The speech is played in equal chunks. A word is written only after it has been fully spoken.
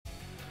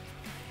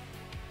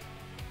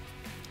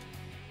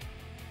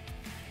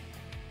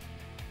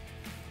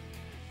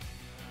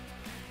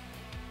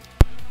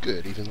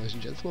Good evening, ladies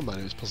and gentlemen, my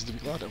name is Positively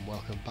Glad and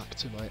welcome back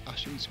to my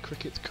Ashes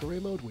Cricket Career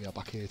Mode. We are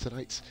back here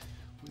tonight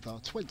with our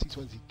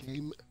 2020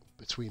 game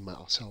between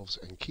ourselves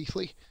and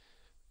KEIGHLEY.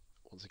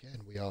 Once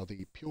again, we are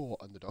the pure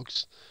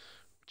underdogs,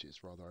 which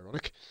is rather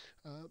ironic.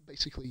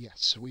 Basically,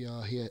 yes, we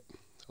are here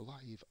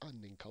live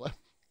and in colour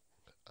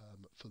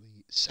for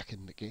the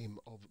second game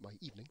of my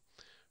evening.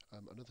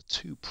 Another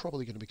two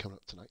probably going to be coming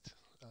up tonight.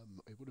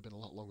 It would have been a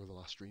lot longer than the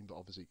last stream, but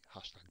obviously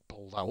hashtag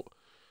bowled out.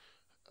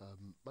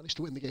 Managed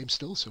to win the game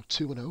still, so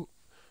 2-0.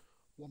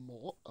 One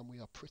more, and we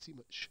are pretty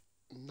much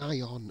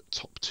nigh on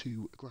top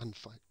two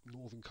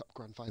Northern Cup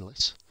Grand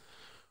Finalists,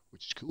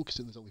 which is cool, because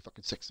there's only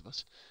fucking 6 of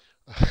us.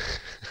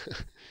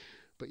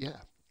 But yeah,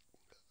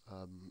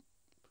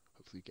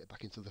 hopefully get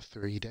back into the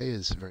 3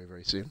 days very,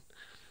 very soon.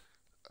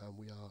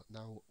 We are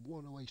now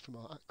 1 away from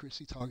our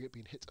accuracy target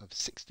being hit of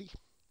 60.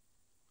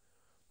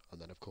 And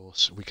then, of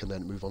course, we can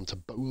then move on to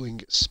bowling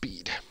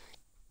speed,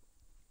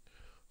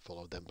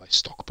 followed then by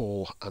stock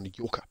ball and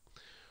Yorker,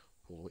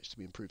 all of which to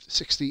be improved to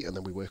 60, and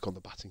then we work on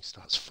the batting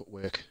stats,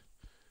 footwork,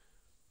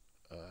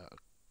 I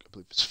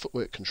believe it's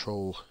footwork,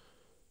 control,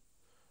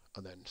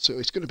 and then, so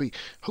it's going to be,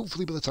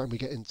 hopefully by the time we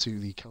get into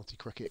the county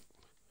cricket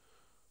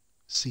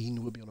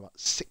scene, we'll be on about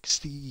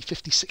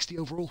 50-60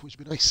 overall, which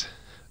would be nice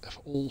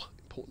for all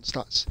important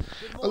stats.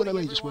 And then I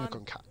may just work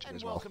on catching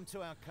as well. Welcome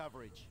to our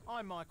coverage.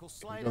 I'm Michael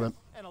Slater,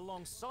 and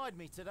alongside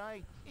me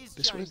today is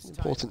This James was an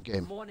important Taylor.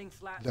 game. Morning,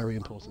 Slats. Very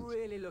important. I'm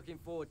really looking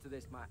forward to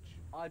this match.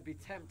 I'd be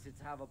tempted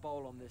to have a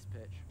bowl on this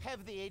pitch.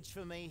 Have the edge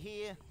for me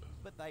here,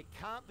 but they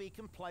can't be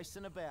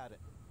complacent about it.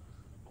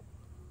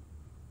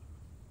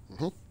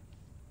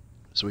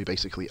 So we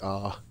basically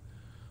are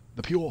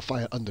the pure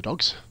fire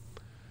underdogs.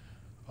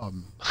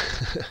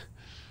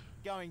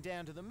 Going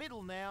down to the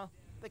middle now,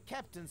 the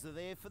captains are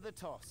there for the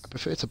toss. I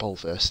prefer to bowl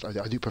first.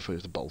 I do prefer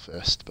to bowl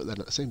first, but then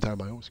at the same time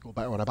I always go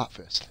better when I bat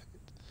first.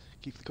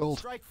 Keep the cold.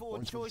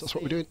 Straightforward choice. That's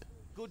what we're doing.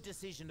 Good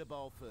decision to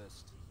bowl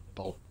first.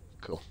 Bowl.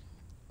 Cool.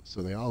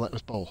 So they are letting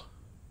us bowl.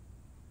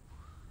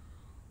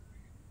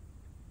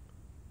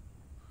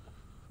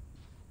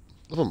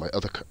 On my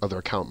other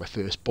account, my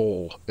first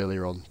ball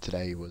earlier on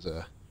today was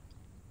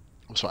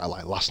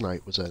last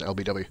night was an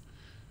LBW.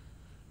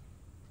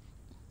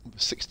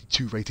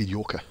 62 rated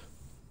Yorker.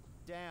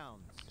 Down.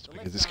 It's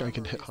because this guy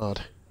can hit hard.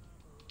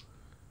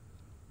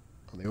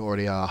 And they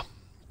already are.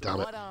 Damn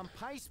it. Right arm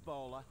pace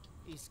bowler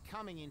is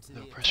coming into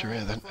No the pressure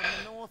here then. from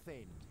the north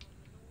end.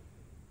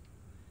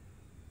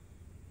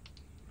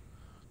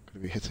 Going to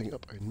be hitting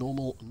up a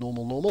normal.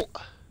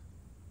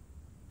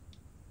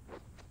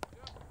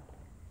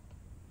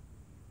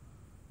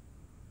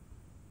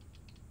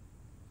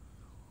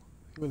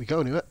 You really go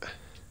anywhere.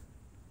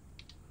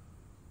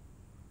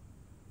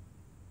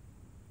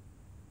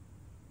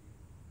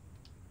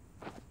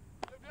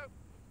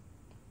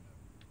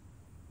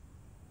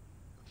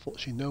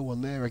 Unfortunately, no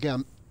one there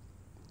again.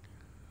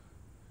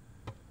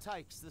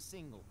 Takes the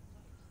single.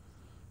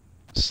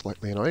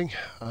 Slightly annoying.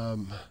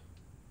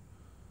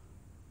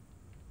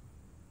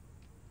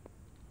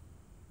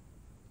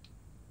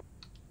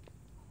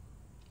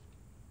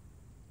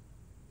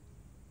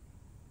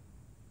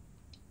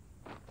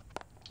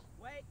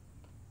 Wait.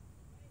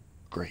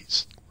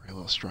 Great. Real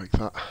little strike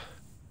that.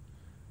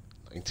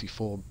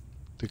 94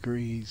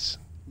 degrees.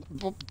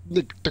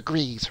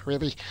 Degrees,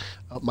 really?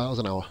 Miles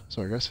an hour.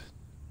 Sorry, guys.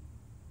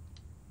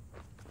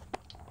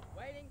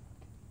 Waiting.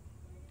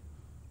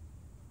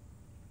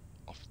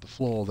 Off the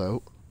floor,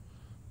 though.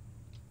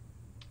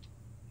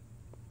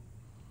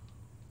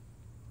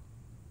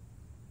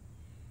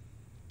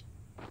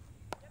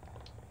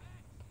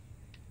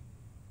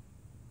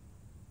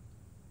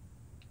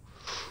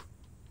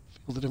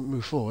 Fielder didn't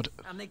move forward.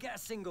 And they get a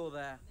single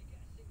there.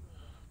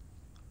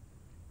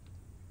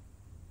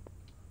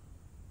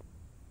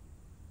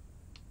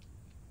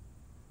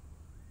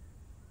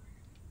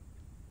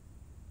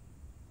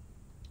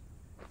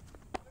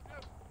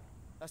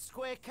 A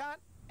square cut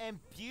and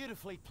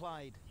beautifully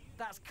played.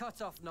 That's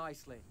cut off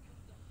nicely.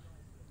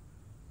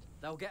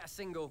 They'll get a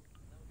single.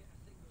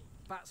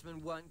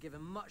 Batsmen weren't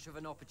given much of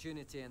an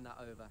opportunity in that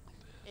over.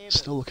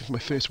 Still looking for my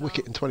first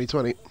wicket in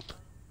 2020.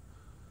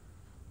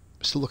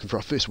 Still looking for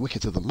our first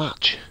wicket of the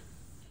match.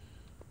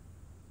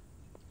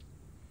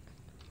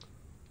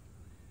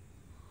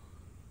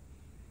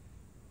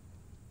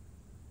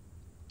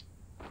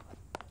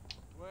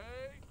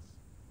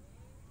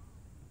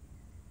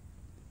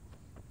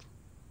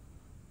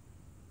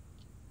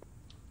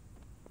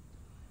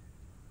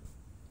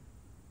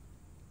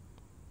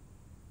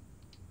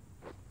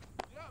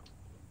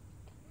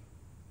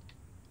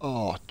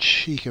 Oh,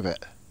 cheek of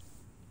it.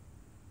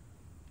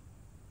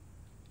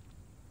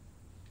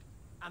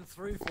 And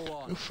through for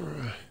one. Go for a...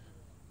 I'm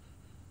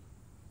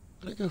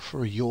going to go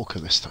for a Yorker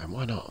this time,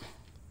 why not?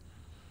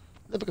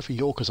 Never go for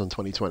Yorkers on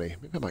 2020.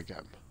 Maybe I might get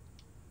them.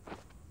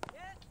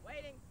 Yeah,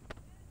 waiting.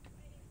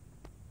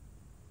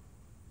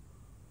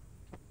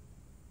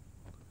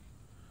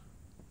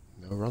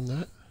 No run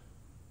there.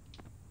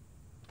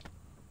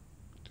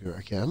 Do it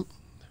again.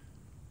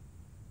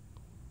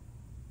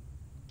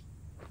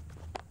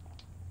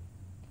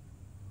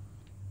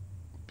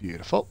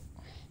 Beautiful.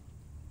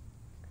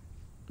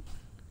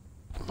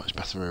 Much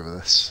better over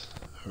this.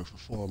 Over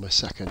 4 my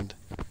second.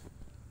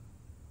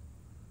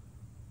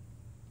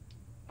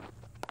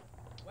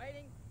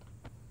 Waiting.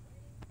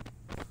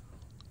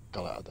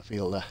 Got out of the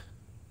field there.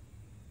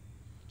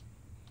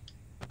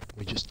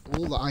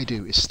 All that I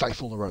do is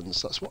stifle the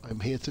runs. That's what I'm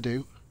here to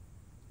do.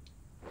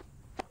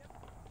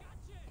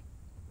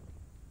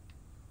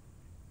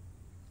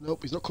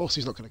 Nope, of course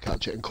he's not going to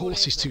catch it. And of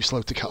course he's too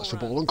slow to catch the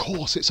ball. And of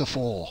course it's a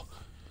 4.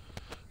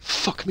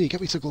 Fuck me,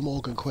 get me to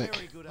Glamorgan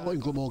quick. I'm not in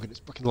Glamorgan, it's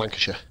fucking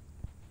Lancashire.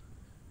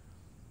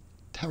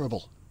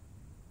 Terrible.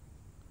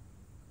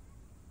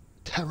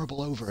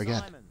 Terrible over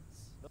again.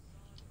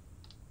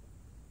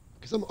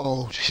 Because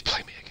oh, just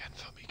play me again.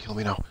 Fuck me, kill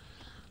me now.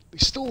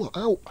 He's still not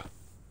out.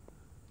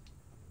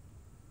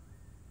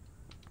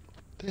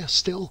 They are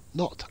still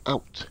not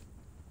out.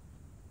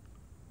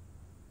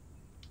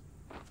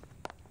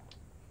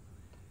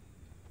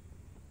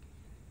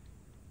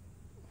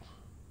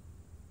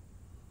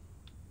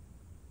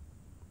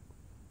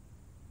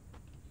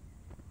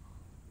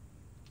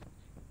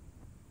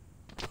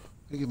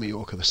 They give me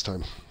Yorker this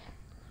time.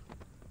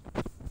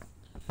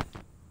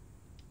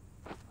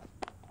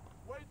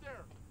 Wait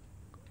there.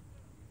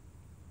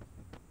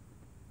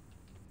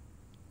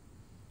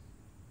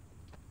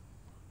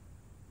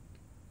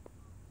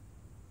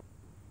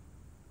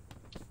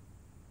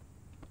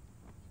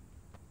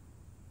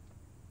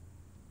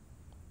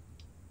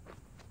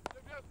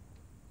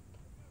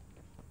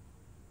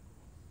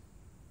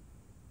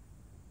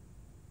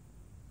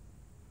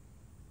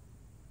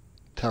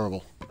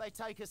 Terrible. They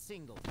take a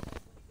single.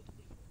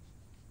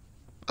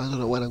 I don't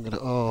know when I'm gonna.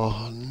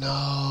 Oh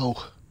no!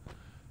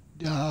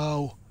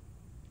 No!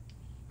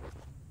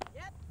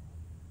 Yep.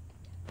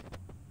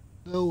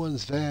 No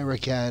one's there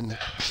again.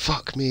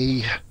 Fuck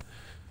me.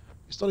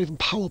 It's not even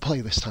power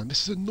play this time.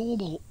 This is a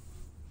normal.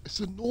 It's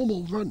a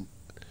normal run.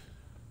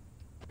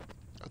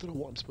 I don't know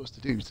what I'm supposed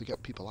to do to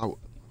get people out.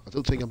 I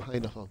don't think I'm high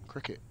enough on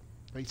cricket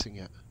rating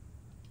yet.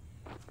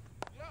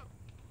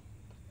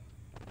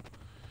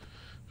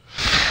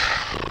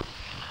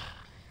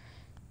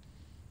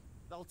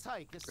 They'll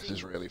take a This is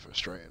single. really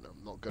frustrating.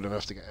 I'm not good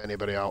enough to get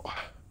anybody out.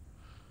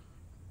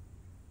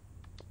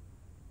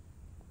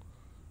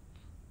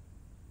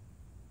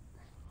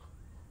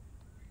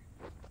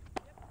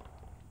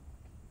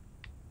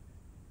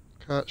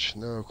 Catch?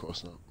 No, of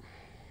course not.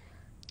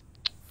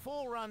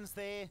 4 runs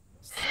there.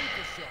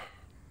 Super shot.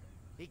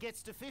 He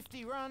gets to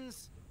 50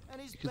 runs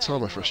and he's You can tell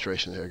my batting well.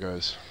 frustration here,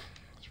 guys.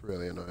 It's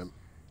really annoying.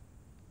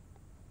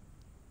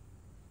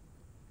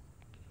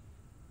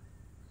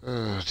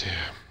 Oh dear.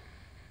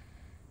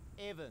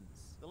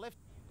 Evans, the left.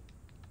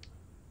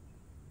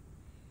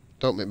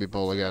 Don't make me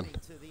bowl again.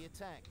 To the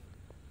attack.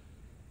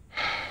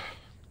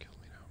 Kill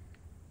me now.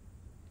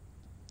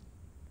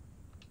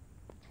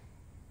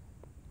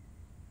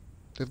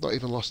 They've not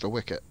even lost a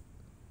wicket.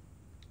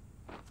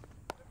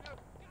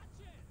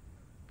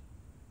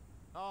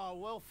 Oh,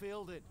 well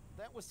fielded.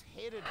 That was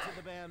headed to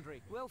the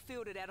boundary. Well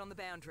fielded out on the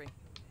boundary.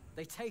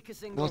 They take a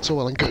single. Well, that's all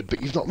well and good,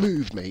 but you've not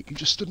moved, mate. You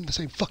just stood in the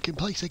same fucking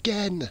place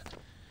again.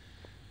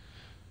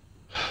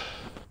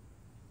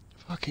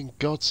 Fucking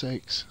God's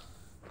sakes.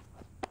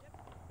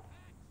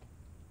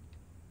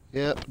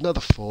 Yep, another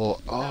 4.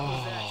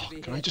 Oh,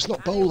 can I just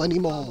not bowl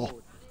anymore?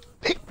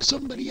 Pick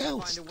somebody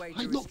else.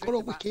 I've not got a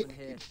wicket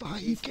in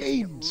 5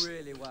 games.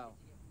 Really well.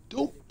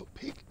 Don't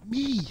pick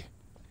me.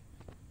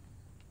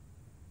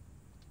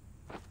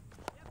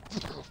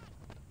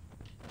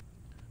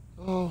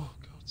 Oh,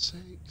 God's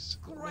sakes.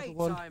 Great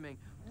One. timing.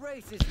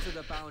 Races to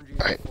the boundary.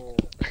 Right. Before.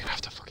 I'm gonna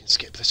have to fucking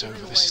skip this over.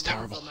 This is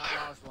terrible.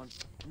 I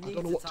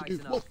don't know what to do.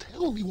 Well,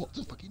 tell me what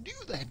to fucking do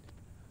then.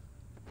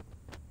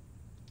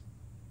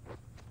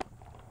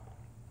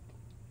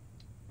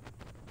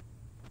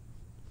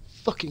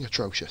 Fucking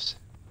atrocious.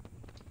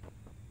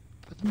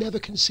 I've never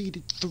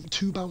conceded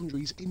 2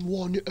 boundaries in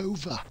 1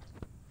 over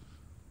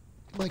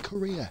in my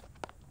career.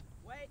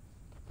 Wait.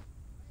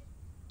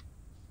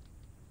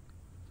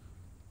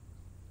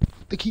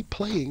 They keep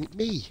playing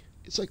me.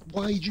 It's like,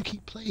 why do you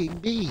keep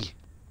playing me?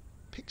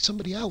 Pick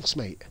somebody else,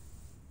 mate.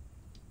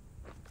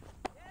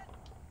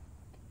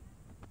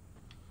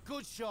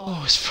 Good shot.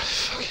 Oh, it's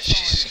fucking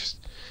Jesus.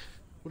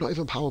 We're not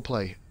even power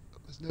play.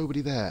 There's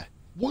nobody there.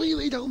 Why are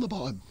they down the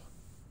bottom?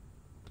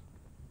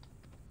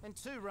 And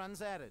 2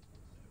 runs added.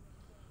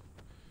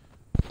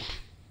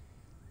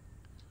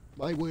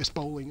 My worst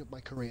bowling of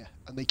my career,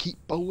 and they keep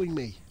bowling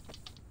me.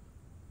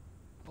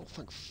 Oh,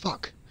 thank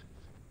fuck.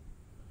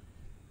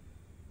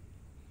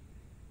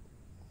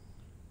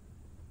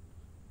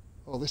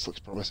 Oh, this looks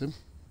promising.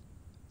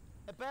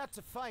 About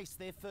to face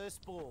their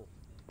first ball.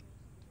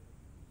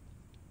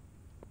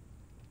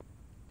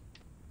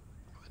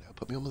 I know,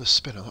 put me on with a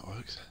spinner, that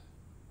works.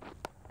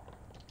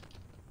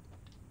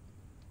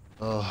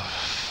 Oh,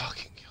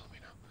 fucking kill me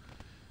now.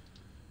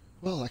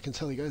 Well, I can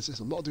tell you guys this,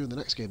 I'm not doing the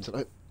next game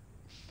tonight.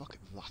 Fuck it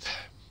with that.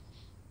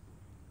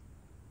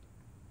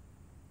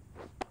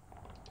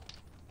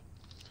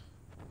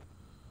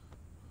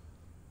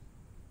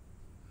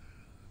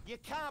 You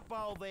can't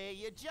bowl there,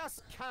 you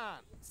just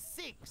can't.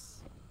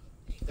 6.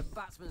 The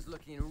batsman's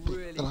looking in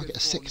really Then I'll good get a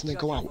form, 6 and then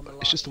go judging out. from the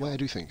It's just the last way I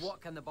do shot. things.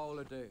 What can the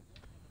bowler do?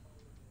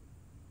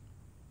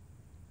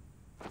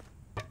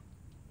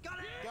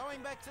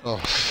 Going back to Oh,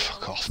 the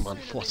fuck off, man.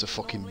 What a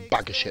fucking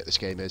bag of shit this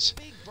game is.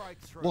 big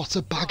breakthrough. What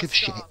a bag of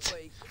Nice start, shit. but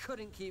he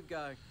couldn't keep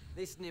going.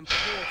 This is an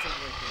important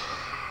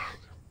wicket.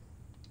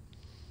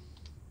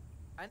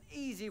 An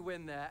easy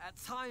win there.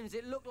 At times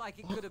it looked like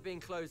it could have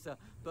been closer,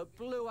 but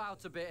blew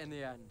out a bit in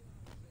the end.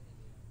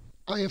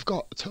 I have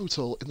got a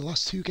total in the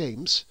last 2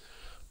 games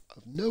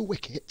of no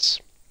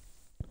wickets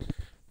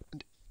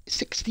and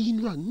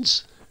 16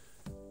 runs.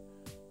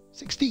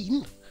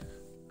 16?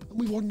 And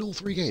we won all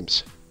 3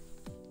 games.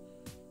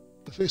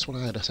 The first one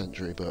I had a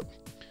century, but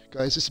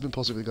guys, this has been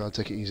Positively Guard.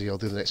 Take it easy. I'll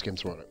do the next game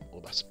tomorrow. All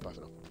the best. Bye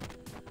for now.